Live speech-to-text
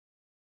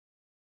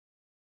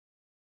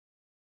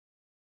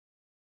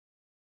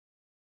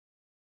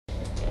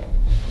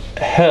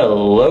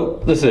Hello,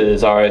 this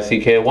is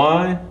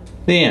RICKY,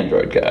 the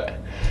Android guy.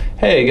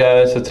 Hey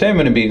guys, so today I'm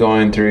going to be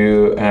going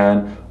through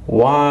and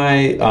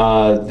why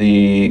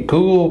the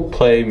Google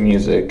Play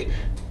Music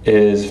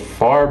is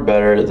far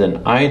better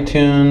than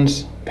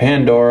iTunes,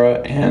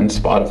 Pandora, and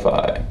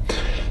Spotify.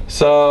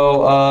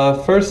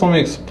 So first let me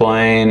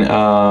explain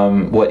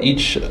what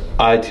each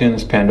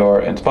iTunes,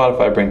 Pandora, and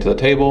Spotify bring to the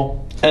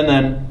table, and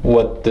then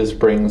what this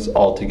brings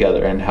all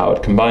together and how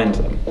it combines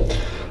them.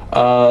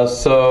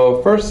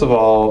 So first of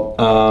all,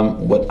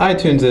 what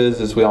iTunes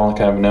is we all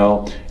kind of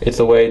know, it's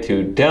a way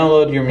to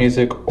download your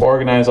music,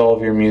 organize all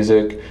of your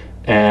music,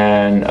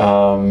 and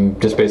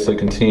just basically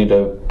continue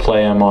to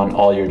play them on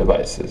all your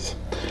devices.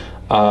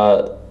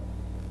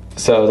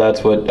 So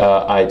that's what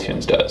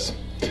iTunes does.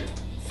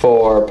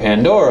 For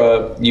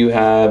Pandora, you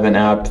have an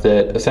app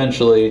that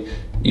essentially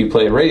you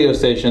play radio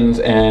stations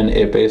and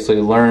it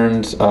basically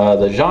learns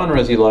the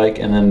genres you like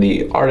and then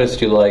the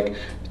artists you like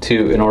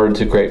in order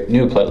to create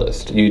new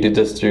playlists. You do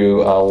this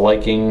through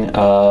liking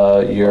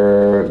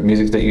your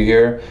music that you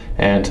hear,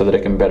 and so that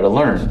it can better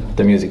learn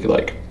the music you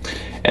like.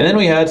 And then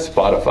we had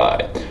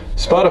Spotify.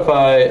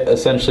 Spotify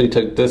essentially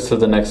took this to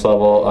the next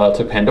level,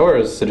 took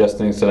Pandora's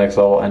suggestions to the next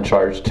level and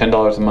charged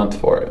 $10 a month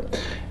for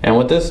it. And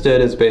what this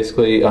did is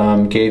basically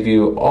gave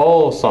you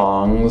all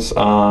songs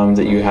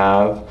that you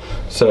have,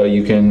 so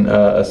you can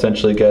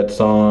essentially get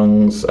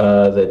songs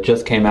that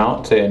just came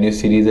out, say a new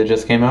CD that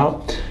just came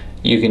out.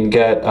 You can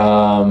get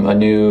a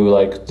new,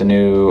 like the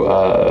new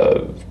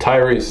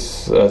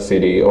Tyrese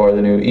CD or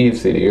the new Eve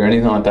CD or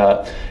anything like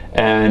that,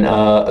 and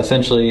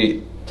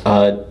essentially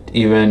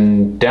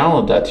even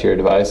download that to your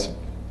device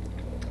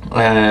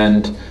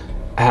and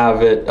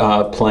have it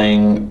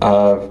playing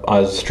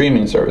as a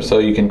streaming service. So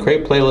you can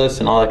create playlists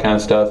and all that kind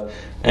of stuff,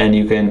 and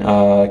you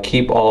can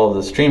keep all of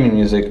the streaming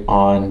music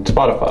on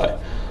Spotify.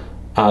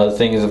 The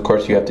thing is, of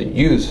course, you have to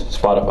use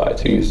Spotify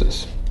to use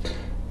this.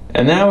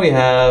 And now we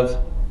have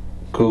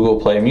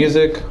Google Play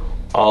Music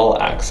All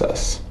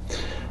Access.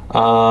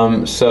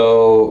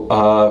 So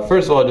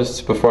first of all,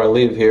 just before I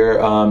leave here,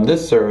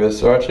 this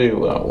service, or actually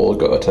we'll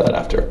go to that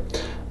after.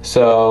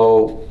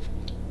 So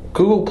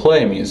Google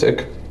Play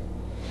Music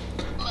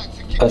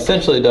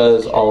essentially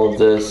does all of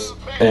this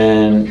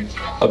in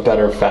a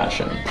better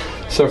fashion.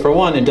 So for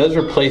one, it does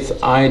replace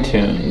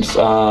iTunes,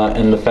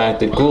 and the fact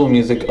that Google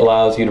Music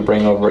allows you to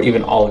bring over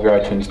even all of your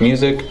iTunes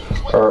music,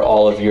 or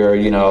all of your,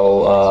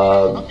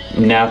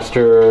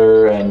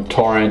 Napster and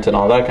Torrent and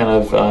all that kind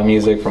of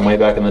music from way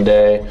back in the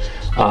day,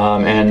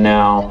 and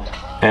now,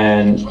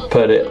 and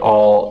put it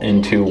all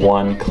into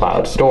one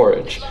cloud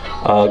storage.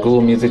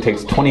 Google Music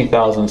takes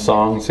 20,000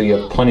 songs, so you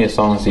have plenty of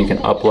songs that you can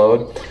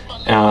upload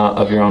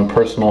of your own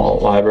personal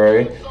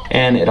library.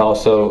 And it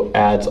also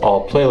adds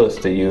all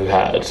playlists that you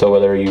had. So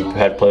whether you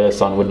had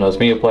playlists on Windows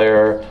Media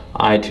Player,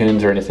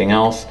 iTunes, or anything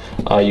else,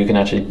 you can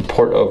actually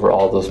port over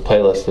all those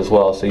playlists as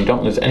well, so you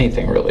don't lose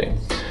anything really.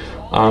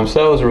 So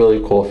that was a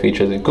really cool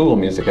feature that Google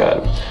Music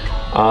had.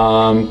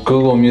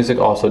 Google Music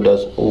also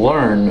does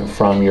learn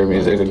from your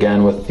music,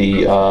 again with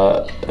the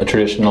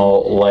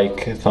traditional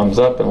like thumbs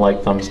up and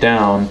like thumbs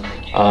down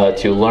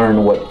to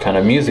learn what kind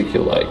of music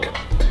you like.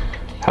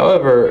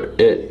 However,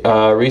 it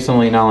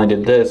recently not only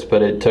did this,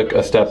 but it took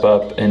a step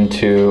up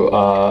into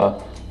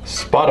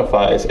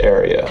Spotify's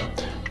area,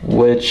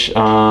 which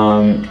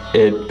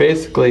it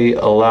basically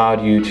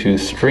allowed you to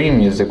stream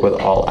music with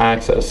All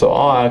Access. So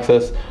All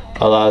Access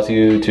allows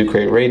you to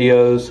create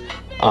radios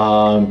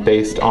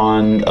based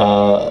on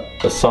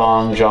a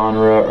song,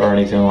 genre, or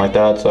anything like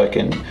that. So I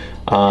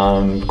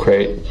can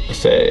create,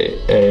 say,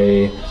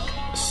 a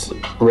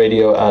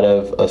radio out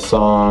of a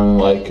song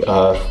like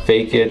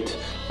Fake It,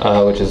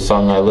 which is a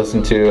song I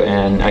listen to,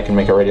 and I can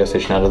make a radio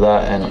station out of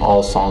that and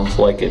all songs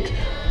like it.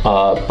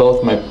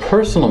 Both my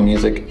personal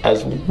music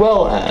as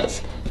well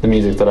as the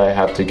music that I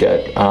have to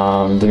get,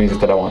 the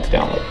music that I want to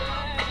download.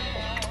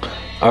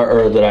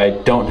 Or that I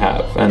don't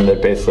have, and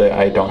that basically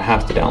I don't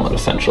have to download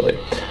essentially.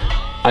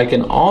 I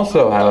can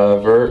also,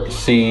 however,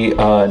 see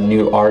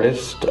new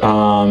artists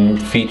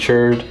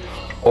featured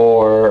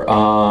or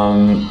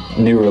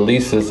new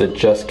releases that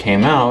just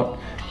came out,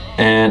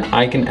 and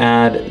I can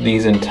add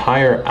these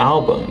entire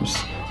albums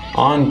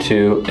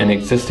onto an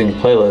existing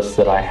playlist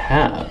that I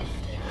have.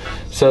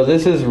 So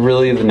this is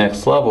really the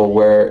next level,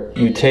 where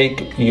you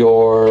take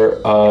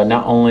your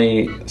not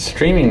only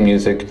streaming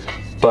music,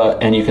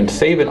 and you can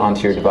save it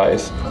onto your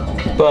device,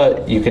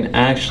 but you can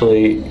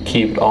actually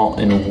keep it all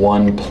in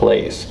one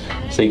place.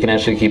 So you can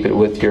actually keep it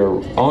with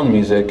your own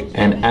music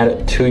and add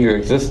it to your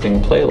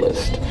existing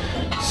playlist.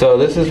 So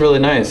this is really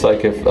nice.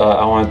 Like if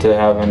I wanted to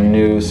have a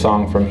new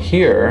song from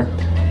here,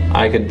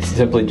 I could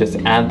simply just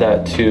add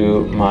that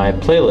to my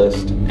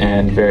playlist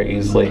and very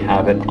easily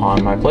have it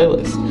on my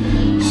playlist.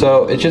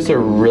 So it's just a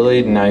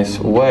really nice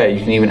way. You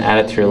can even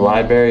add it to your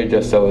library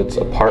just so it's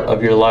a part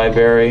of your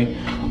library,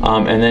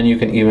 and then you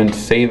can even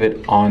save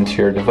it onto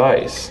your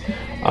device.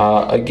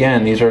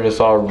 Again, these are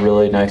just all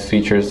really nice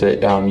features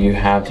that you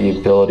have the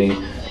ability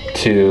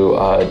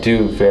to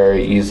do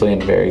very easily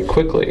and very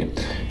quickly.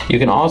 You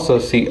can also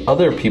see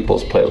other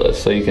people's playlists.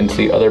 So you can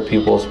see other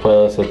people's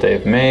playlists that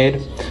they've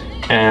made.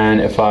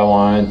 And if I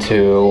wanted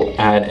to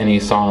add any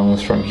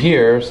songs from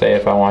here, say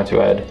if I wanted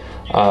to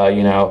add,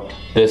 you know,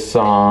 this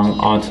song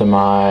onto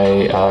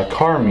my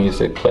car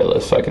music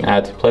playlist. So I can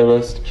add to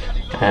playlist,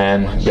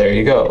 and there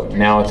you go.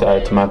 Now it's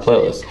added to my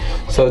playlist.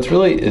 So it's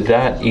really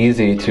that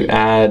easy to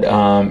add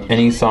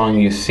any song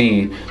you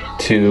see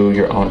to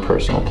your own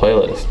personal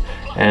playlist.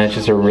 And it's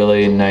just a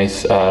really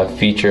nice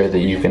feature that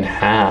you can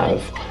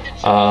have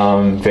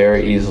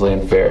very easily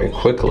and very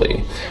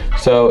quickly.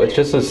 So it's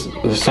just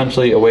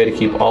essentially a way to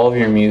keep all of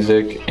your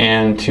music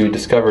and to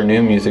discover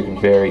new music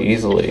very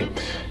easily.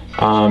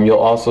 You'll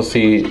also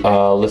see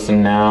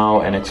Listen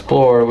Now and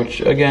Explore,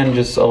 which again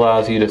just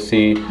allows you to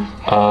see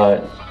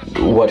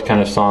what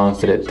kind of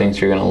songs that it thinks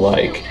you're going to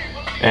like.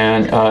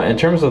 And in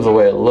terms of the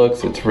way it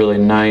looks, it's really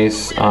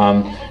nice.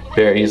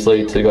 Very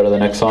easily to go to the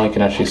next song, you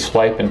can actually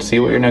swipe and see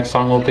what your next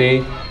song will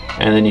be.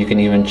 And then you can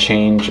even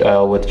change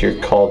what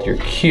you're called your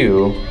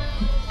queue.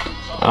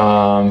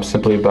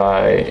 Simply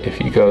by, if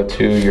you go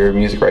to your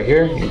music right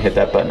here, you can hit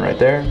that button right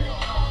there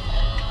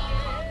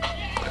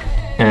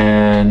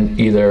and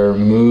either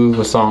move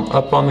a song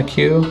up on the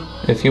queue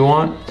if you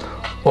want,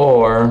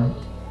 or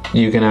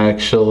you can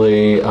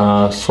actually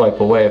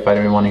swipe away. If I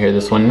didn't want to hear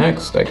this one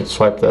next, I could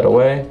swipe that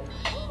away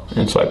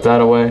and swipe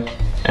that away,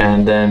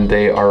 and then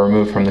they are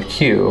removed from the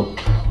queue,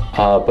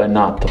 but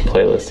not the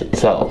playlist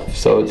itself.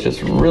 So it's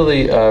just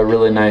really a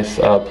really nice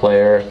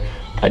player.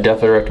 I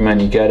definitely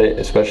recommend you get it,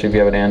 especially if you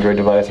have an Android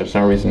device. There's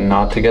no reason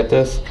not to get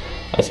this,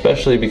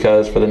 especially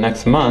because for the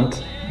next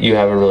month you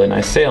have a really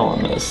nice sale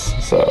on this.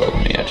 So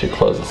let me actually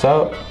close this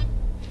out.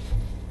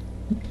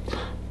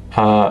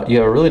 You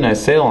have a really nice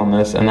sale on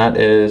this, and that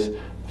is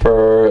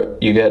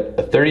you get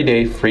a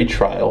 30-day free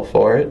trial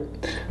for it.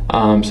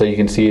 So you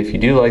can see if you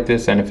do like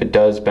this and if it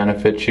does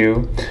benefit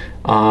you.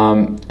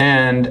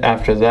 And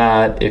after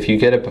that, if you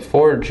get it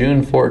before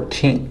June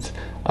 14th,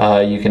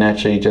 you can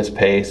actually just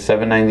pay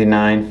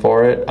 $7.99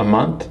 for it a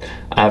month.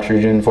 After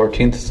June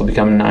 14th, this will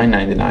become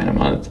 $9.99 a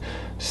month.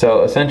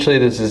 So essentially,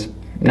 this is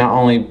not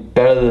only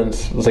better than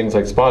things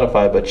like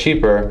Spotify, but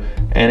cheaper,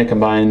 and it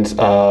combines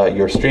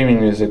your streaming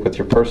music with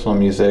your personal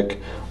music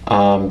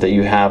that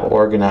you have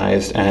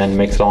organized and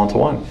makes it all into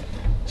one.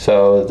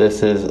 So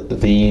this is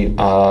the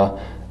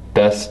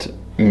best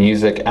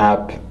music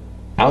app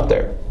out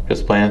there,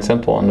 just plain and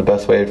simple, and the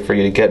best way for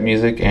you to get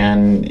music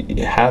and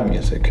have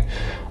music.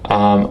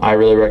 I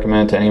really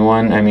recommend it to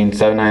anyone. I mean,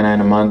 $7.99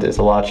 a month is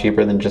a lot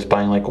cheaper than just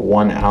buying like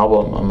one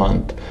album a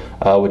month,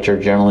 which are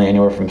generally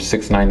anywhere from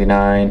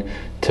 $6.99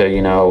 to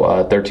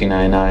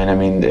 $13.99. I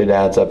mean, it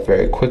adds up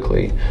very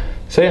quickly.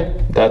 So yeah,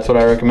 that's what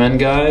I recommend,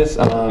 guys.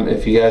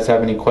 If you guys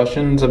have any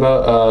questions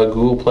about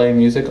Google Play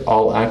Music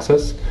All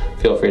Access,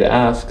 feel free to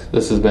ask.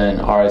 This has been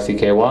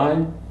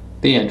RICKY,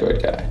 the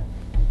Android Guy.